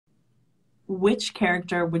which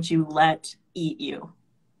character would you let eat you?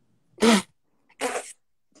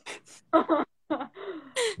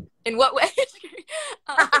 In what way?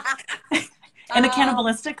 In a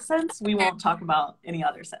cannibalistic sense, we won't talk about any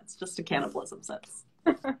other sense, just a cannibalism sense.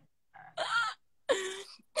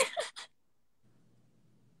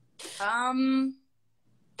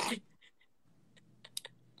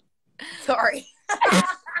 Sorry.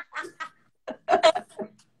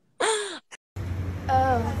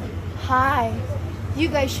 Oh, hi. You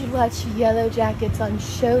guys should watch Yellow Jackets on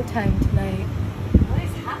Showtime tonight. What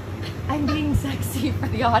is happening? I'm being sexy for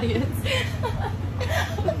the audience.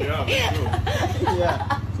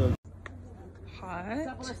 Yeah. So. Hot. A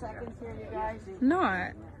couple of seconds here, you guys.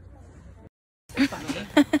 Not.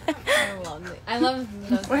 I love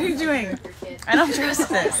those. What are you doing? I don't trust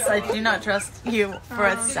this. I do not trust you for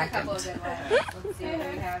a second. Let's see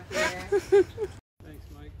what we have here. Thanks,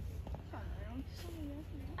 Mike.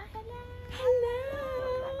 Hello.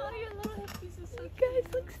 You guys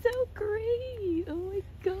look so great. Oh my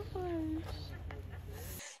gosh.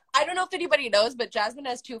 I don't know if anybody knows, but Jasmine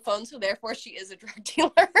has 2 phones, so therefore she is a drug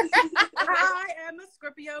dealer. I am a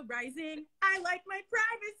Scorpio rising. I like my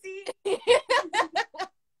privacy.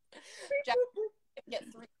 Get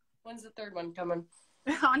 3. When's the 3rd one coming?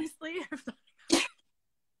 Honestly.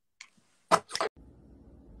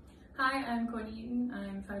 Hi, I'm Cody Eaton.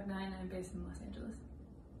 I'm 5'9". I'm based in Los Angeles.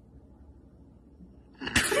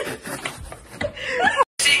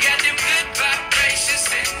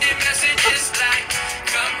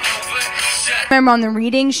 I remember on the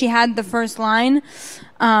reading, she had the first line,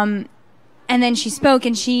 and then she spoke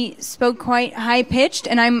quite high-pitched,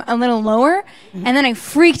 and I'm a little lower, and then I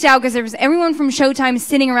freaked out because there was everyone from Showtime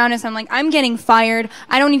sitting around us. I'm like, I'm getting fired.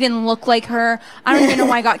 I don't even look like her. I don't even know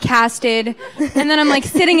why I got casted. And then I'm like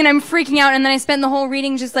sitting and I'm freaking out, and then I spent the whole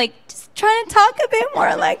reading just trying to talk a bit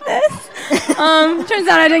more like this. Turns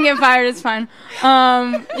out I didn't get fired. It's fine.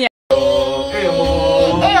 Yeah.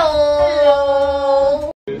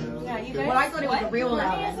 Well, I thought it was a real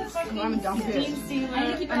loud. I'm dumb too.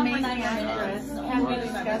 Amazing actress. Can we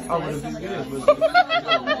discuss this?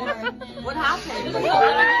 What happened?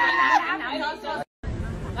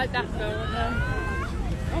 Like that though.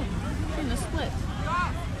 Oh, in the split.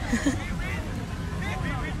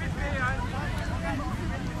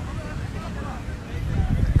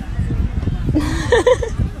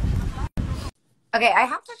 Okay, I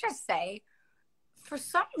have to just say, for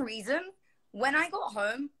some reason, when I got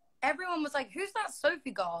home, everyone was like, who's that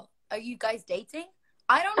Sophie girl? Are you guys dating?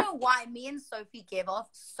 I don't know why me and Sophie give off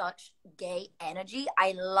such gay energy.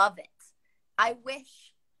 I love it. I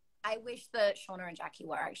wish that Shauna and Jackie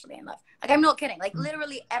were actually in love. Like, I'm not kidding. Like,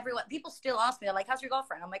 literally everyone, people still ask me, they're like, how's your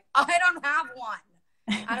girlfriend? I'm like, I don't have one.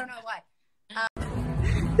 I don't know why.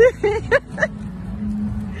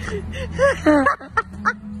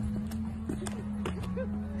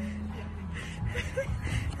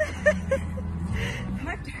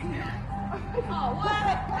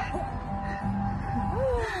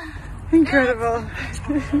 Incredible.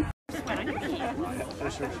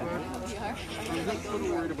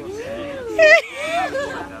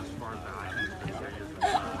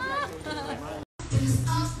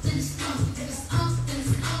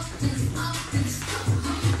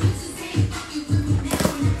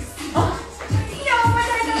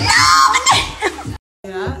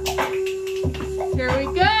 Here we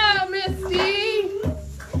go, Misty.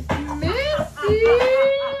 Misty.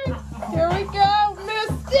 Here we go,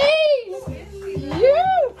 Misty. You.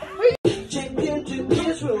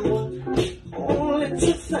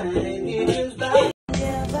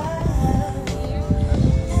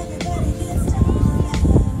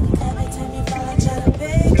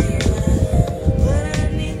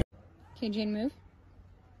 Okay, Jane, move.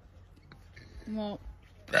 Well.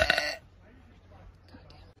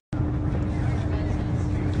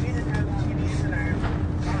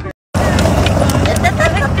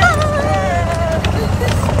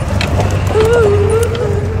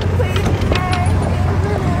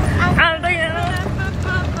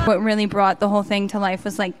 What really brought the whole thing to life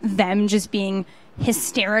was like them just being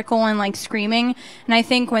hysterical and like screaming. And I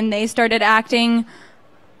think when they started acting,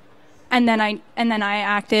 and then I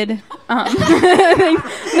acted,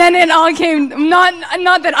 then it all came.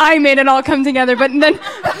 Not that I made it all come together, but then you get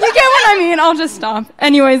what I mean. I'll just stop.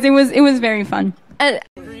 Anyways, it was very fun.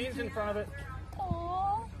 Greens in front of it.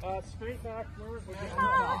 Straight back.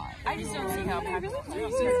 I just don't see how like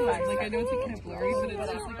I know it's like kind of blurry, but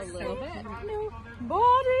it's just like so bad.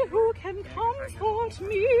 Nobody who can comfort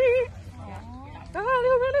me. God,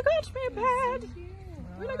 you really got me bad.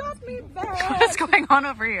 Really got me bad. What's going on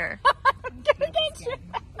over here?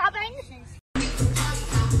 Nothing.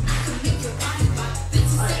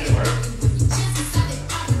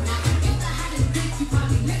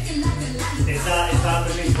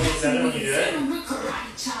 better when you do it?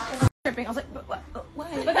 Tripping. I was like, but what? But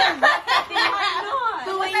then that's the thing I'm not.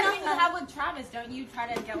 The way you have with Travis, don't you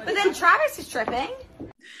try to get with But then Travis is tripping.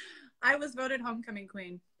 I was voted homecoming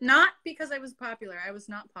queen. Not because I was popular. I was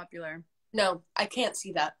not popular. No, I can't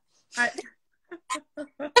see that. I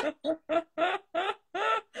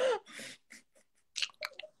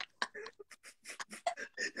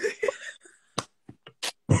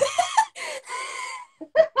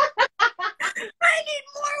need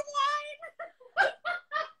more wine.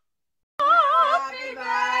 Happy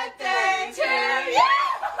birthday to you.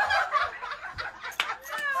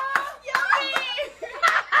 Yummy.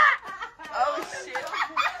 Oh shit.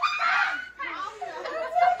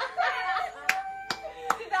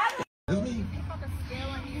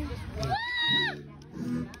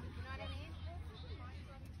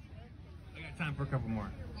 I got time for a couple more.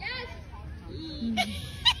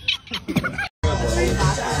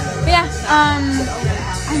 But yeah, I'm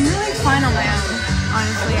really fine on my own,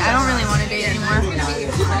 honestly. I don't really want to date anymore.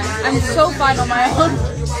 I'm so fine on my own.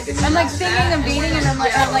 I'm like thinking of dating and I'm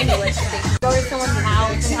like go to someone's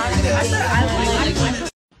house and have a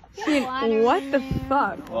date. What the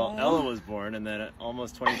fuck? Well, Ella was born, and then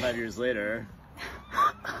almost 25 years later.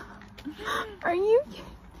 Are you?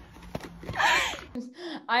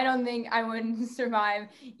 I don't think I would survive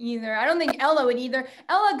either. I don't think Ella would either.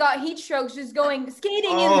 Ella got heat strokes just going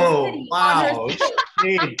skating in the city. Wow.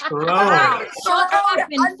 Wow. Shut up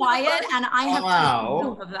and quiet, and I have Wow.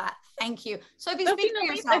 proof of that. Thank you. So if you Sophie, speak for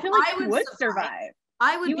yourself, I feel like you would survive.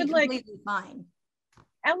 I would You be would, like- completely fine.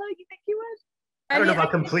 Ella, you think you would? I don't know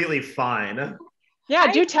about completely fine.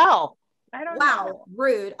 Yeah, do tell. I don't know. Wow,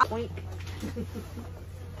 rude.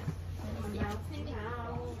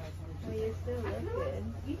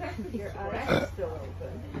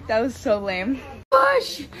 That was so lame.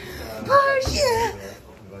 Push! Push! Yeah!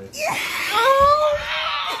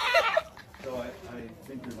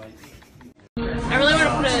 I really want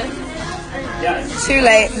to put a... Too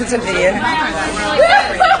late. It's a video.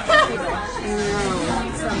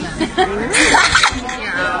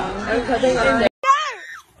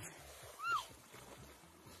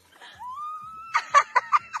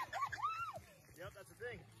 Yep, that's the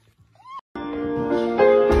thing.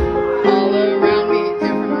 All around me.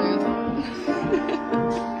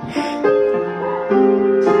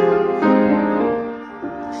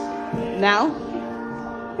 Now?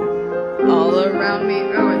 All around me.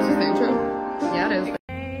 Oh, it's just the intro? Yeah, it is.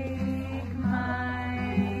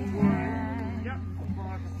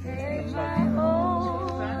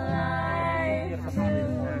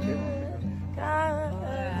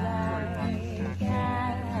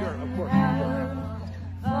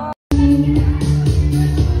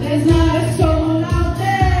 There's not a soul out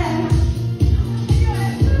there.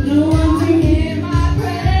 No one to hear my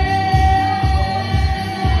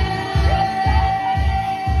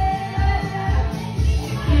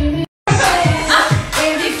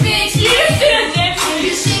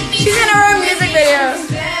She's in her own music video.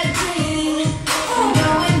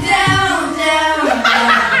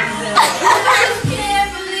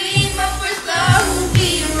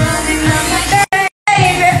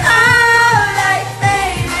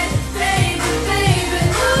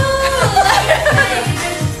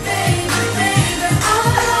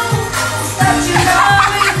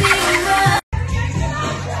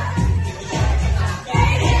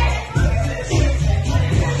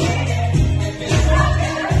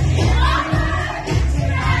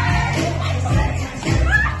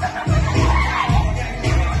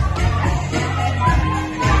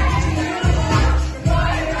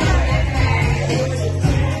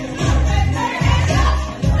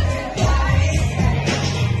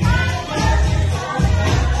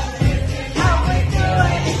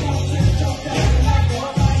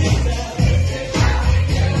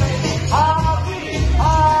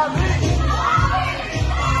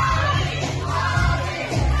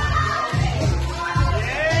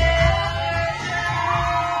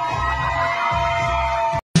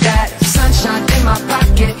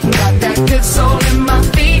 good soul in my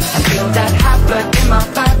feet. I feel that hot blood in my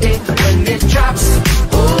body when it drops.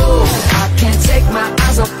 Ooh, I can't take my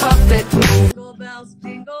eyes off of it. Jingle bells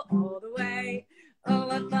jingle all the way. Oh,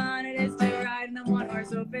 what fun it is to ride in a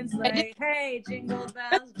one-horse open sleigh. Hey, jingle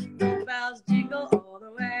bells jingle all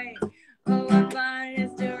the way. Oh, what fun it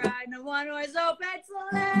is to ride in a one-horse open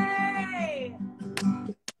sleigh.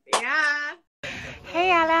 Yeah.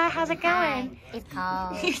 Hey Ella, how's it going? It's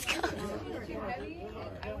cold. It's cold.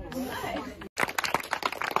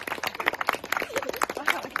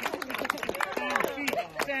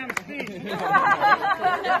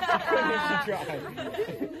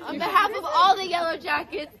 On behalf of all the Yellow Yellow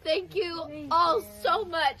Jackets, thank you all so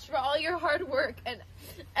much for all your hard work and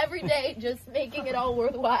every day just making it all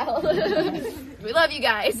worthwhile. We love you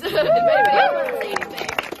guys.